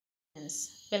friends,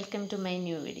 welcome to my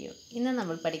new video. ഇന്ന്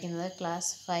നമ്മൾ പഠിക്കുന്നത് ക്ലാസ്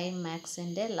 5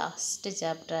 മാത്സിൻ്റെ ലാസ്റ്റ്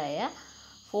ചാപ്റ്ററായ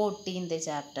 14th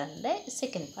ചാപ്റ്ററിൻ്റെ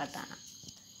സെക്കൻഡ് പാർട്ടാണ്.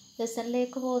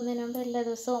 ലെസണിലേക്ക് പോകുന്നതിന് മുമ്പ് എല്ലാ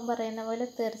ദിവസവും പറയുന്ന പോലെ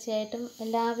തീർച്ചയായിട്ടും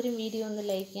എല്ലാവരും വീഡിയോ ഒന്ന്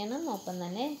ലൈക്ക് ചെയ്യണം. ഒപ്പം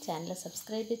തന്നെ ചാനൽ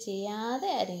സബ്സ്ക്രൈബ് ചെയ്യാതെ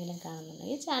ആരെങ്കിലും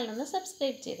കാണുന്നുണ്ടെങ്കിൽ ചാനലൊന്ന്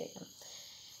സബ്സ്ക്രൈബ് ചെയ്തേക്കണം.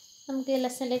 നമുക്ക് ഈ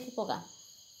ലെസണിലേക്ക് പോകാം.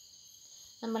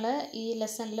 നമ്മൾ ഈ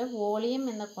ലെസണിൽ വോളിയം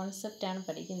എന്ന കോൺസെപ്റ്റാണ്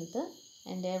പഠിക്കുന്നത്.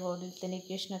 എൻ്റെ വോളിയത്തിൻ്റെ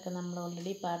ഇക്വേഷനൊക്കെ നമ്മൾ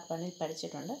ഓൾറെഡി പാർട്ട് 1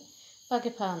 പഠിച്ചിട്ടുണ്ട്.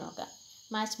 ബാക്കി ഭാഗം നോക്കാം.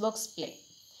 Match box play.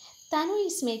 Tanu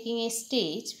is making A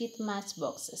stage with match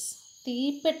boxes.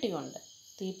 തീപ്പെട്ടി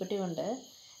കൊണ്ട്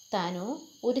തനു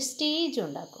ഒരു സ്റ്റേജ്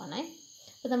ഉണ്ടാക്കുവാണേ.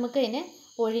 അപ്പോൾ നമുക്കതിന്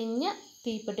ഒഴിഞ്ഞ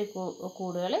തീപ്പെട്ടി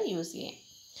കൂടുകൾ യൂസ് ചെയ്യാം.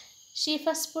 She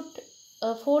first puttu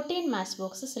 14 match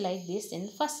boxes like this in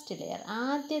first layer.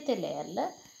 ആദ്യത്തെ ലെയറിൽ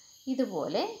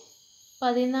ഇതുപോലെ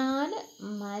 14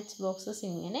 മാച്ച് ബോക്സസ്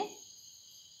ഇങ്ങനെ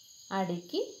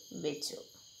അടുക്കി വെച്ചു.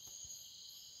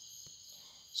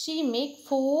 She make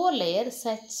 4 layers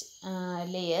such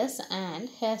layers and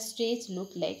her stage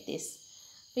look like this.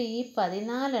 അപ്പോൾ ഈ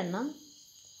 14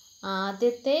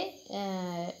 ആദ്യത്തെ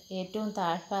ഏറ്റവും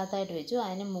താഴ്ഭാഗത്തായിട്ട് വെച്ചു.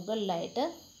 അതിന് മുകളിലായിട്ട്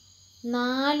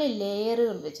 4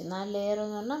 ലെയറുകൾ വെച്ചു. 4 ലെയർ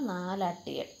എന്ന് പറഞ്ഞാൽ 4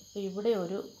 അട്ടികൾ. അപ്പോൾ ഇവിടെ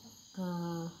ഒരു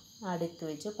അടുക്ക്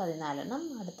വെച്ചു 14.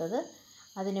 അടുത്തത്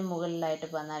അതിന് മുകളിലായിട്ട്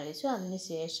 14 വെച്ചു. അതിന്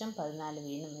ശേഷം 14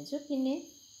 വീണ്ടും വെച്ചു. പിന്നെ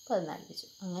 14 വെച്ചു.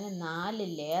 അങ്ങനെ 4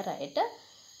 ലെയറായിട്ട്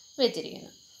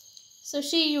വെച്ചിരിക്കുന്നു. So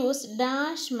she use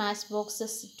dash match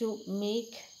boxes to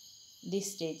make the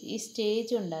stage. ഈ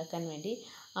സ്റ്റേജ് ഉണ്ടാക്കാൻ വേണ്ടി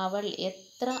അവൾ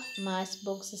എത്ര മാച്ച്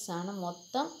ബോക്സസ് ആണ്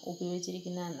മൊത്തം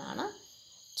ഉപയോഗിച്ചിരിക്കുന്നതെന്നാണ്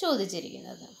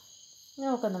ചോദിച്ചിരിക്കുന്നത്.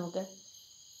 നോക്കാം നമുക്ക്.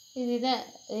 ഇത്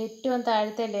ഏറ്റവും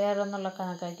താഴത്തെ ലെയർ എന്നുള്ള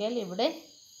കണക്കാക്കിയാൽ ഇവിടെ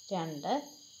 2,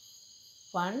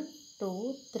 1, 2,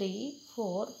 3,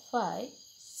 4, 5,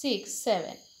 6,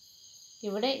 7.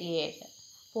 ഇവിടെ 7.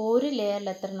 അപ്പോൾ ഒരു ലെയറിൽ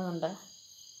എത്ര എണ്ണമുണ്ട്?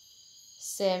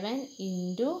 7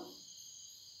 ×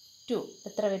 2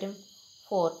 എത്ര വരും?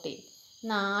 14.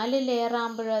 4 ലെയർ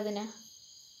ആകുമ്പോഴും അതിന്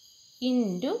 ×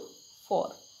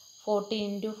 4.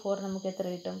 14 × 4 നമുക്ക് എത്ര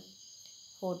കിട്ടും?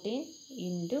 14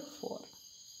 × 4.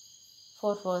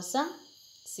 4 4s are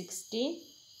 16.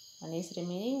 1 is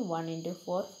remaining. 1 ×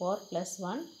 4, 4 +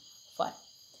 1, 5.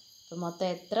 അപ്പോൾ മൊത്തം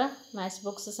എത്ര മാച്ച്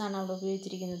ബോക്സസ് ആണ് അവിടെ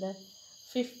ഉപയോഗിച്ചിരിക്കുന്നത്?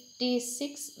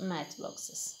 56 match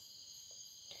boxes.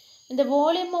 And the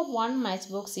volume of one match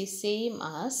box is same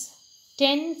as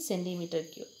 10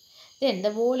 cm3. Then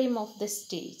the volume of the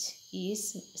stage is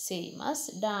same as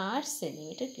dash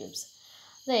cm3.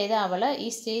 അതായത് അവൾ ഈ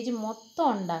സ്റ്റേജ് മൊത്തം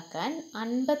ഉണ്ടാക്കാൻ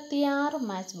 56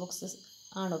 മാച്ച് ബോക്സസ്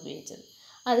ആണ് ഉപയോഗിച്ചത്.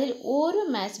 അതിൽ ഒരു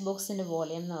മാച്ച് ബോക്സിൻ്റെ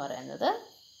വോളിയം എന്ന് പറയുന്നത്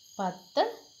 10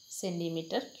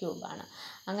 cm3 ആണ്.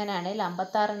 അങ്ങനെയാണെങ്കിൽ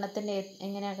 56 എണ്ണത്തിൻ്റെ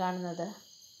എങ്ങനെയാണ് കാണുന്നത്?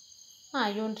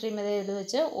 യൂണിറ്ററി മെത്തേഡ്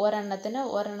വെച്ച് ഒരെണ്ണത്തിന്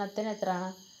എത്രയാണ്?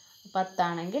 10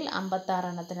 ആണെങ്കിൽ 56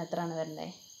 എണ്ണത്തിന് എത്രയാണ്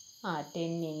വരുന്നത്?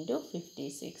 10 ×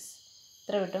 56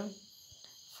 എത്ര കിട്ടും?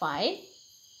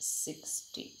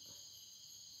 560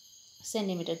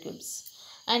 cm3.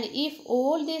 And if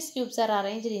all these cubes are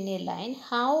arranged in a line,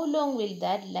 how long will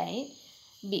that line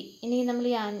be? ഇനി നമ്മൾ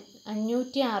ഈ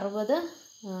 560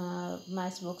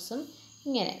 മാച്ച് ബോക്സും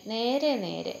ഇങ്ങനെ നേരെ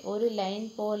ഒരു ലൈൻ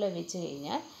പോലെ വെച്ച്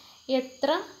കഴിഞ്ഞാൽ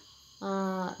എത്ര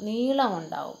നീളം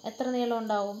ഉണ്ടാവും? എത്ര നീളം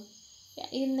ഉണ്ടാവും?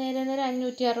 ഈ നേരെ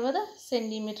 560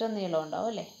 സെൻറ്റിമീറ്റർ നീളം ഉണ്ടാവും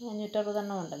അല്ലേ? 560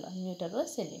 എണ്ണം ഉണ്ടല്ലോ, 560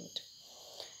 centimetre.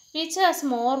 Which has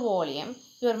more volume,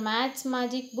 your maths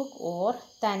magic book or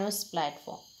Thanus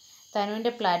platform?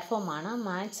 തനുവിൻ്റെ പ്ലാറ്റ്ഫോമാണ്,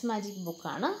 മാത്സ് മാജിക്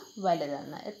ബുക്കാണ്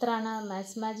വലുതെന്ന്. എത്രയാണ്?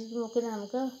 മാത്സ് മാജിക് ബുക്കിന്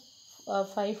നമുക്ക്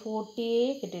 540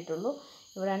 കിട്ടിയിട്ടുള്ളൂ.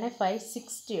 ഇവിടെയാണ്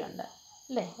 560 ഉണ്ട്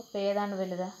അല്ലേ? അപ്പോൾ ഏതാണ്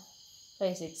വലുത്?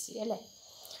 560 അല്ലേ?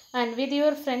 And with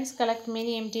your friends collect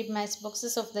many empty match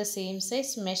boxes of the same size.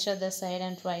 Measure the side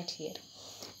and write here.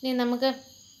 ഇനി നമുക്ക്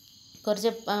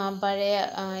കുറച്ച് പഴയ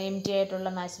empty ആയിട്ടുള്ള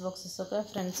മാച്ച് ബോക്സസ് ഒക്കെ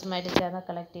ഫ്രണ്ട്സുമായിട്ട് ചേർന്ന്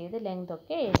കളക്ട് ചെയ്ത് ലെങ്ത്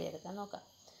ഒക്കെ എഴുതിയെടുക്കാം. നോക്കാം.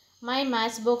 My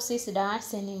match box is dash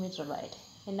centimetre wide.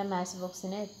 എൻ്റെ മാച്ച്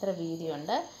ബോക്സിന് എത്ര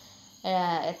വീതിയുണ്ട്,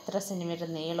 എത്ര സെൻറ്റിമീറ്റർ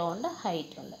നീളമുണ്ട്,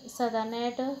 ഹൈറ്റ് ഉണ്ട്.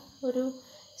 സാധാരണയായിട്ട് ഒരു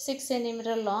 6 cm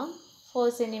ലോങ്,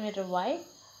 4 cm വൈഡ്,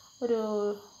 ഒരു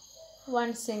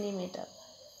 1 cm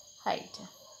ഹൈറ്റ്.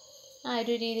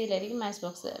 ഒരു രീതിയിലായിരിക്കും മാച്ച്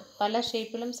ബോക്സ്. പല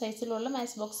ഷേപ്പിലും സൈസിലുള്ള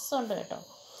മാച്ച് ബോക്സസ് ഉണ്ട് കേട്ടോ.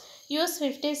 Use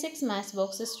 56 match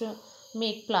boxes to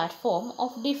make platform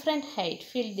of different height.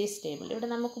 Fill this table. ഇവിടെ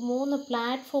നമുക്ക് 3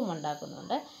 പ്ലാറ്റ്ഫോം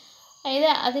ഉണ്ടാക്കുന്നുണ്ട്. അതായത്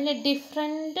അതിന്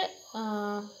ഡിഫറെൻറ്റ്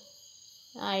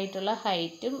ആയിട്ടുള്ള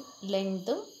ഹൈറ്റും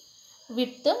ലെങ്ത്തും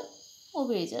വിഡ്ത്തും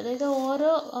ഉപയോഗിച്ച്, അതായത്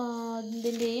ഓരോ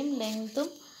ഇതിൻ്റെയും ലെങ്ത്തും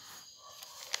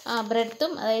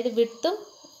ബ്രെഡ്ത്തും അതായത് വിഡ്ത്തും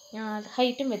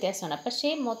ഹൈറ്റും വ്യത്യാസമാണ്. പക്ഷേ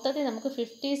മൊത്തത്തിൽ നമുക്ക്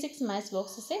 56 മാച്ച്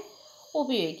ബോക്സസേ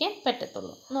ഉപയോഗിക്കാൻ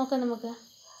പറ്റത്തുള്ളൂ. നോക്കാം നമുക്ക്.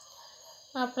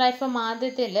 പ്ലാറ്റ്ഫോം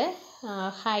ആദ്യത്തിൽ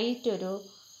ഹൈറ്റ് ഒരു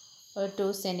 2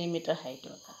 സെൻറ്റിമീറ്റർ ഹൈറ്റ്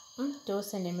വെക്കാം. 2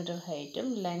 സെൻറ്റിമീറ്റർ ഹൈറ്റും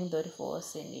ലെങ്ത് ഒരു 4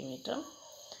 സെൻറ്റിമീറ്ററും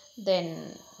ദെൻ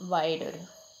വൈഡ് ഒരു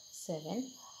 7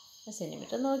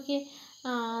 സെൻറ്റിമീറ്റർ. നോക്കി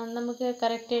നമുക്ക്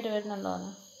കറക്റ്റായിട്ട്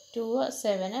വരുന്നുണ്ടോയെന്ന്. 2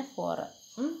 7 4.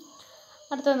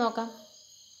 അടുത്തത് നോക്കാം.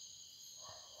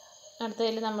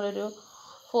 അടുത്തതിൽ നമ്മളൊരു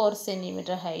 4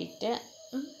 centimetre height,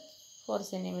 4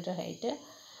 centimetre height,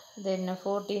 then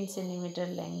 14 centimetre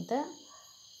length,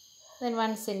 then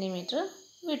 1 centimetre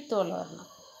വിഡ്ത്തുള്ള ഒരെണ്ണം.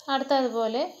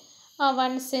 അടുത്തതുപോലെ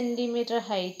 1 centimetre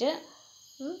height,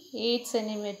 8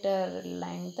 centimetre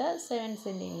length, 7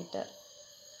 centimetre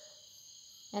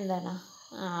എന്താണ്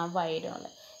വൈഡുള്ള.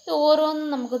 ഇത് ഓരോന്നും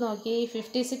നമുക്ക് നോക്കി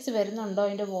 56 വരുന്നുണ്ടോ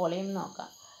അതിൻ്റെ വോളിയം നോക്കാം.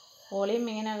 വോളിയം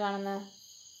എങ്ങനെയാണ് കാണുന്നത്?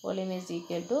 Volume is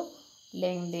equal to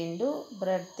length into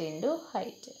breadth into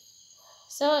height.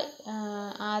 So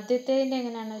ആദ്യത്തേതിൻ്റെ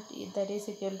എങ്ങനെയാണ്? That is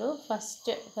equal to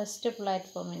first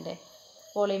പ്ലാറ്റ്ഫോമിൻ്റെ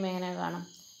volume എങ്ങനെ കാണാം?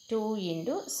 2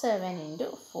 ഇൻറ്റു 7 ഇൻറ്റു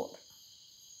 4.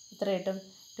 എത്ര കിട്ടും?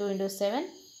 2 ഇൻറ്റു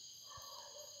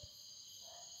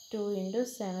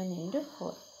 7 ഇൻറ്റു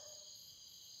 4.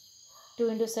 2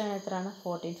 ഇൻറ്റു 7 എത്രയാണ്?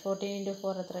 14. 14 ഇൻറ്റു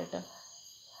 4 എത്ര കിട്ടും?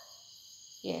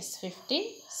 യെസ്,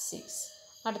 56.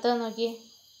 അടുത്തത് നോക്കിയേ.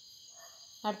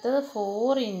 അടുത്തത്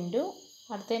 4 ഇൻറ്റു,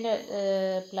 അടുത്തതിൻ്റെ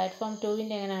പ്ലാറ്റ്ഫോം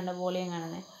 2വിൻ്റെ എങ്ങനെയാണ് വോളിയം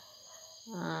കാണുന്നത്?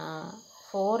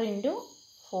 4 ഇൻറ്റു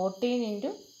 14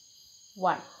 ഇൻറ്റു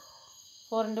 1.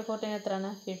 4 ഇൻറ്റു 14 എത്രയാണ്?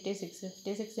 56.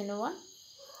 56 ഇൻറ്റു 1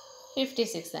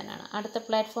 56 തന്നെയാണ്. അടുത്ത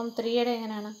പ്ലാറ്റ്ഫോം 3യുടെ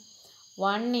എങ്ങനെയാണ്?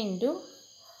 1 into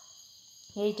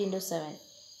 8 into 7.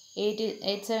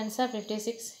 8 sevens are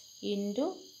 56 into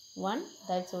 1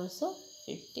 that's also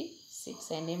 56.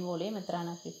 അതിൻ്റെയും വോളിയം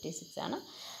എത്രയാണ്? 56 ആണ്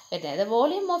വരുന്നത്. The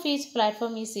volume of each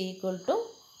platform is equal to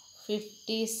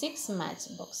 56 match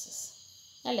boxes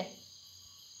അല്ലേ?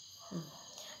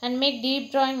 And make deep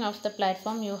drawing of the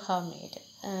platform you have made.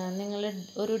 നിങ്ങൾ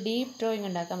ഒരു ഡീപ്പ് ഡ്രോയിങ്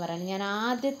ഉണ്ടാക്കാൻ പറയുന്നത്. ഞാൻ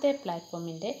ആദ്യത്തെ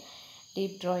പ്ലാറ്റ്ഫോമിൻ്റെ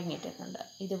ഡീപ്പ് ഡ്രോയിങ് ഇട്ടിട്ടുണ്ട്.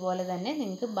 ഇതുപോലെ തന്നെ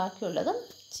നിങ്ങൾക്ക് ബാക്കിയുള്ളതും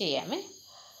ചെയ്യാമേ.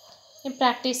 In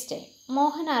practice time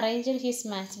Mohan arranged his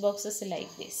match boxes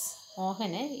like this.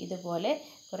 Mohan ഇതുപോലെ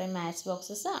കുറേ മാച്ച്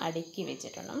ബോക്സസ് അടുക്കി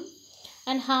വെച്ചിട്ടുണ്ട്.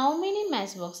 And how many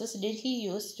match boxes did he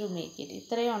use to make it.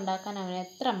 ഇത്രയും ഉണ്ടാക്കാൻ അവൻ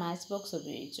എത്ര മാച്ച് ബോക്സ്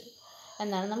ഉപയോഗിച്ചു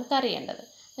എന്നാണ് നമുക്കറിയേണ്ടത്.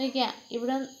 നോക്കിയാൽ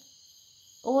ഇവിടെ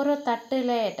ഓരോ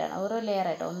തട്ടിലായിട്ടാണ്, ഓരോ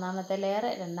ലെയറായിട്ട്, ഒന്നാമത്തെ ലെയർ,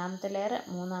 രണ്ടാമത്തെ ലെയർ,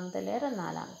 മൂന്നാമത്തെ ലെയർ,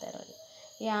 നാലാമത്തെ ലെയർ.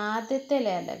 ഈ ആദ്യത്തെ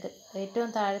ലെയറിൽ ഏറ്റവും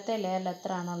താഴത്തെ ലെയറിൽ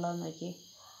എത്ര ആണുള്ളതെന്ന് നോക്കി.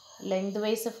 ലെങ്ത്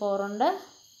വൈസ് 4 ഉണ്ട്,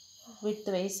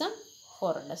 വിഡ്ത്ത് വൈസും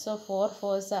 4 ഉണ്ട്. സോ 4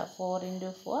 4s 4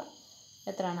 ഇൻറ്റു 4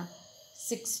 എത്രയാണ്?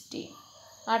 16.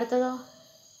 അടുത്തതോ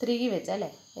 3 വെച്ച്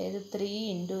അല്ലേ? അതായത് 3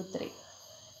 ഇൻറ്റു 3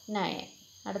 9.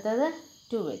 അടുത്തത്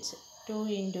 2 വെച്ച് 2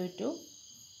 ഇൻറ്റു 2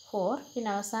 4.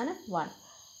 പിന്നെ അവസാനം 1.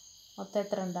 മൊത്തം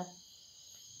എത്ര ഉണ്ട്?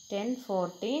 10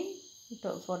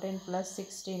 14 പ്ലസ്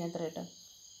 16 എത്ര കിട്ടും?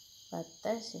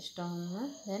 10 ശിഷ്ടം 1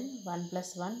 ദെൻ 1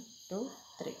 പ്ലസ് 1 2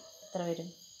 3 എത്ര വരും?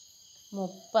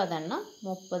 30 എണ്ണം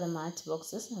 30 മാച്ച്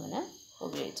ബോക്സസ് അവന്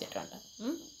ഉപയോഗിച്ചിട്ടുണ്ട്.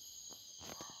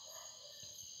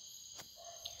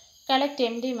 Collect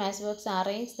M D match box,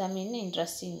 arrange them in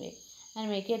interesting way and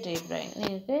make A ഡ്രീപ്പ് drawing.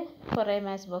 നിങ്ങൾക്ക് കുറേ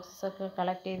മാച്ച് ബോക്സസ് ഒക്കെ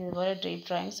കളക്ട് ചെയ്ത് ഇതുപോലെ ഡ്രീപ്പ്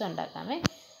ഡ്രോയിങ്സ് ഉണ്ടാക്കാമേ.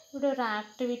 ഇവിടെ ഒരു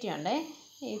ആക്ടിവിറ്റി ഉണ്ടേ.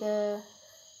 ഇത്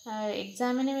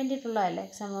എക്സാമിന് വേണ്ടിയിട്ടുള്ളതല്ല,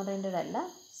 എക്സാം ഓറിയൻറ്റഡ് അല്ല.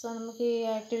 സോ നമുക്ക് ഈ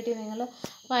ആക്ടിവിറ്റി നിങ്ങൾ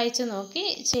വായിച്ച് നോക്കി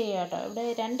ചെയ്യുക കേട്ടോ. ഇവിടെ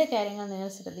 2 കാര്യങ്ങൾ നിങ്ങൾ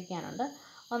ശ്രദ്ധിക്കാനുണ്ട്.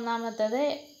 ഒന്നാമത്തേത്,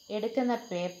 എടുക്കുന്ന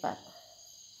പേപ്പർ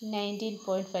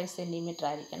 19.5 സെൻറ്റിമീറ്റർ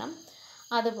ആയിരിക്കണം.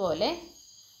 അതുപോലെ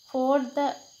fold the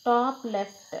top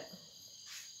left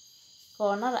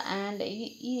corner and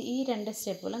ഈ 2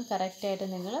 സ്റ്റെപ്പുകളും കറക്റ്റായിട്ട്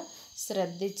നിങ്ങൾ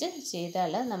ശ്രദ്ധിച്ച്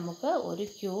ചെയ്താൽ നമുക്ക് ഒരു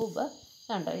ക്യൂബ്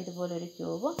കണ്ടോ, ഇതുപോലൊരു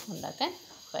ക്യൂബ് ഉണ്ടാക്കാൻ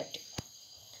പറ്റും.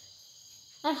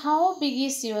 And how big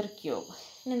is your cube.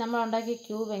 ഇനി നമ്മൾ ഉണ്ടാക്കിയ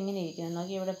ക്യൂബ് എങ്ങനെ ഇരിക്കുന്നു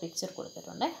നോക്കി. ഇവിടെ പിക്ചർ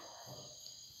കൊടുത്തിട്ടുണ്ട്.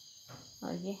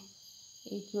 നോക്കി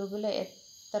ഈ ക്യൂബിൽ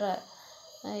എത്ര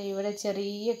ഇവിടെ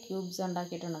ചെറിയ ക്യൂബ്സ്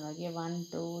ഉണ്ടാക്കിയിട്ടുണ്ടോ നോക്കിയ. 1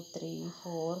 2 3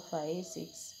 4 5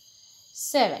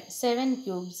 6 7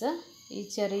 ക്യൂബ്സ്. ഈ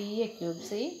ചെറിയ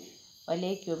ക്യൂബ്സ് ഈ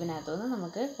വലിയ ക്യൂബിനകത്തുനിന്ന്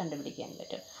നമുക്ക് കണ്ടുപിടിക്കാൻ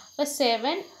പറ്റും. അപ്പോൾ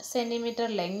 7 സെൻറ്റിമീറ്റർ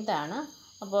ലെങ്ത് ആണ്,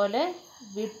 അതുപോലെ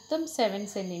വിഡ്ത്തും 7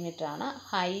 സെൻറ്റിമീറ്റർ ആണ്,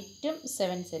 ഹൈറ്റും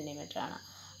 7 സെൻറ്റിമീറ്റർ ആണ്.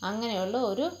 അങ്ങനെയുള്ള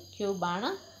ഒരു ക്യൂബാണ്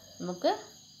നമുക്ക്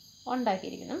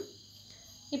ഉണ്ടാക്കിയിരിക്കുന്നത്.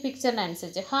 ഈ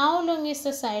പിക്ചറിനനുസരിച്ച് how long is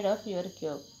the side of your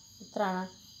cube. എത്രയാണ്?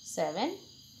 7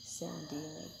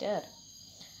 സെൻറ്റിമീറ്റർ.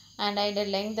 ആൻഡ് അതിൻ്റെ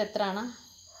ലെങ്ത് എത്രയാണ്?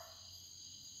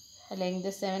 ലെങ്ത്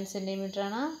 7 സെൻറ്റിമീറ്റർ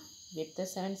ആണ്, വിഡ്ത്ത്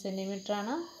 7 സെൻറ്റിമീറ്റർ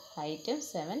ആണ്, ഹൈറ്റും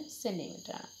 7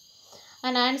 സെൻറ്റിമീറ്റർ ആണ്.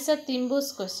 And answer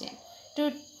തിമ്പൂസ് question. To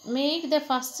make the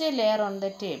first layer on the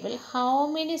table, how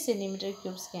many centimeter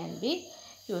cubes can be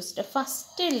used.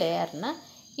 First ലെയറിന്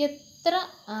എത്ര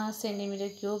centimetre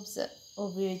cubes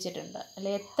ഉപയോഗിച്ചിട്ടുണ്ട്,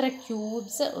 അല്ലെങ്കിൽ എത്ര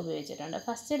ക്യൂബ്സ് ഉപയോഗിച്ചിട്ടുണ്ട്?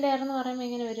 ഫസ്റ്റ് ലെയർ എന്ന് പറയുമ്പോൾ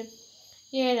എങ്ങനെ വരും?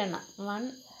 7 1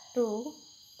 2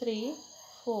 3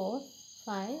 4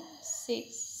 5 6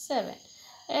 7.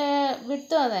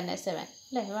 വിടുത്തും അത് തന്നെ 7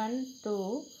 അല്ലേ? 1 2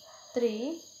 3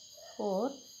 4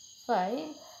 5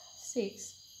 6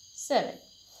 7.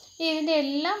 ഇതിൻ്റെ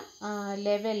എല്ലാം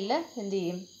ലെവലിൽ എന്ത്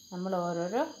ചെയ്യും? നമ്മൾ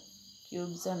ഓരോരോ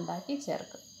ക്യൂബ്സ് ഉണ്ടാക്കി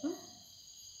ചേർക്കും.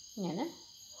 ഇങ്ങനെ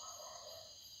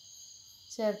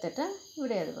ചേർത്തിട്ട്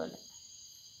ഇവിടെ അതുപോലെ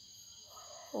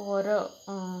ഓരോ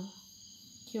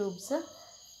ക്യൂബ്സ്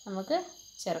നമുക്ക്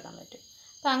ചേർക്കാൻ പറ്റും.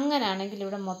 അപ്പം അങ്ങനെയാണെങ്കിൽ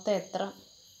ഇവിടെ മൊത്തം എത്ര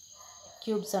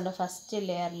ക്യൂബ്സ് ഉണ്ട് ഫസ്റ്റ്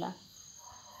ലെയറിൽ?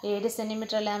 7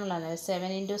 സെൻറ്റിമീറ്റർ അല്ലേ നമ്മളാണ്.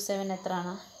 7 × 7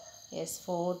 എത്രയാണ്? യെസ്,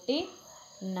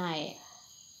 49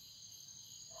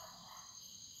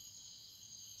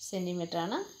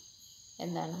 സെൻറ്റിമീറ്ററാണ്.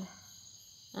 എന്താണ്?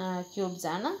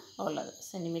 ക്യൂബ്സാണ് ഉള്ളത്.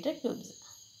 Centimetre cubes.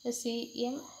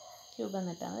 cm ക്യൂബ്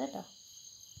എന്നിട്ടാണ് കേട്ടോ.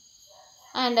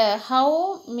 And how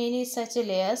many such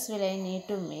layers will I need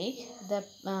to make the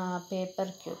paper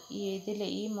cube?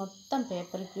 ഈ മൊത്തം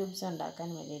പേപ്പർ ക്യൂബ്സ് ഉണ്ടാക്കാൻ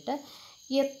വേണ്ടിയിട്ട്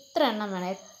എത്ര എണ്ണം വേണം?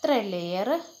 എത്ര ലെയർ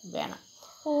വേണം?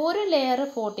 ഒരു ലെയർ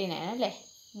 49 അല്ലേ?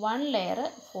 1 ലെയർ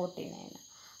 49.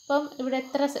 അപ്പം ഇവിടെ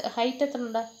എത്ര ഹൈറ്റ് എത്ര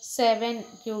ഉണ്ട്? 7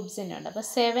 ക്യൂബ്സിൻ്റെ ഉണ്ട്. അപ്പോൾ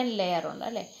 7 ലെയർ ഉണ്ട്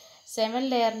അല്ലേ? 7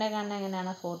 ലെയറിൻ്റെ കാരണം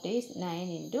എങ്ങനെയാണ്?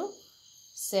 49 ×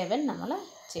 7 നമ്മൾ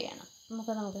ചെയ്യണം.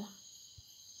 നമുക്ക്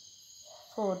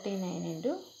 49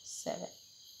 × 7.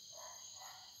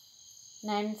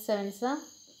 9 7s are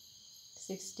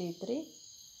 63.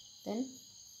 Then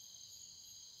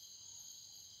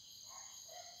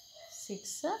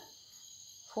 6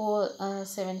 4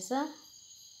 7s are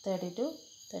 32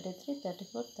 33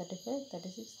 34 35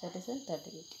 36 37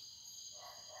 38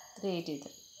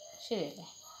 383. ശരിയല്ലേ?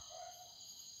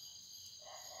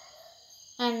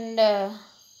 And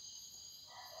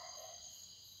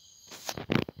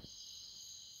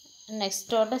next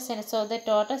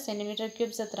total centimetre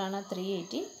cubes എത്രയാണ്?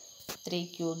 383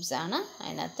 ക്യൂബ്സ് ആണ്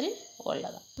അതിനകത്തിൽ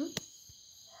ഉള്ളത്.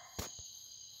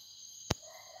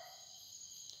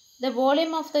 The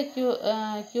volume of the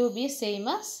cube is same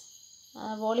as.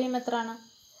 Volume എത്രയാണ്?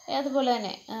 അതുപോലെ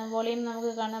തന്നെ വോളിയം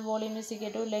നമുക്ക് കാണാം. Volume is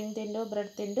equal to length into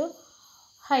breadth into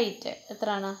height.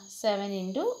 എത്രയാണ്? 7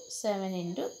 × 7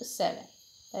 × 7.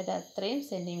 അതായത് അത്രയും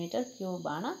സെൻറ്റിമീറ്റർ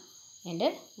ക്യൂബാണ് എൻ്റെ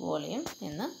വോളിയം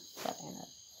എന്ന് പറയുന്നത്.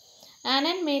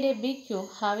 ആനൻ made A big cube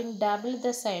having double the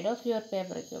side of your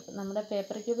paper cube. നമ്മുടെ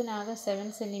പേപ്പർ ക്യൂബിനാകെ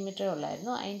 7 സെൻറ്റിമീറ്റർ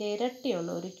ഉള്ളായിരുന്നു. അതിൻ്റെ ഇരട്ടിയുള്ള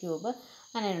ഒരു ക്യൂബ്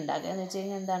അനൻ ഉണ്ടാക്കുക. എന്ന് വെച്ച്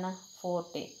കഴിഞ്ഞാൽ എന്താണ്?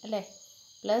 14 അല്ലേ?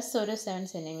 പ്ലസ് ഒരു 7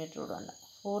 സെൻറ്റിമീറ്റർ കൂടെ ഉണ്ട്.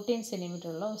 14 സെൻറ്റിമീറ്റർ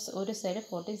ഉള്ള ഒരു സൈഡ്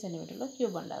 14 സെൻറ്റിമീറ്റർ ഉള്ള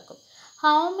ക്യൂബ് ഉണ്ടാക്കും.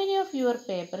 How many of your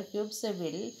paper cubes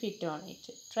will fit on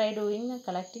it? Try doing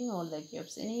collecting all the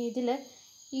cubes. ഇനി ഇതിൽ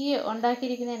ഈ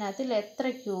ഉണ്ടാക്കിയിരിക്കുന്നതിനകത്തിൽ എത്ര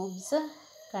ക്യൂബ്സ്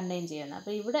കണ്ടെയ്ൻ ചെയ്യുന്നത്?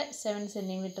 അപ്പോൾ ഇവിടെ 7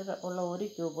 സെൻറ്റിമീറ്റർ ഉള്ള ഒരു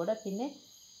ക്യൂബ് കൂടെ, പിന്നെ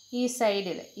ഈ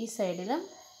സൈഡിലും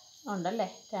ഉണ്ടല്ലേ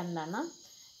 2 എണ്ണം.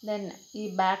 ദെൻ ഈ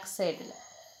ബാക്ക് സൈഡിൽ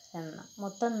 2 എണ്ണം.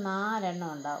 മൊത്തം 4 എണ്ണം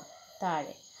ഉണ്ടാവും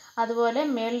താഴെ. അതുപോലെ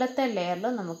മേളിലത്തെ ലെയറിൽ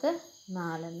നമുക്ക്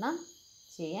 4 എണ്ണം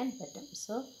ചെയ്യാൻ പറ്റും.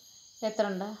 സോ എത്ര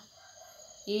ഉണ്ട്?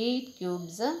 8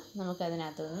 ക്യൂബ്സ്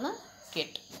നമുക്കതിനകത്ത് നിന്ന്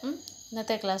കിട്ടും.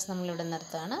 ഇന്നത്തെ ക്ലാസ് നമ്മളിവിടെ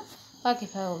നിർത്തുകയാണ്. ബാക്കി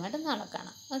ഭാഗവുമായിട്ട് നാളെ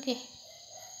കാണാം. ഓക്കെ.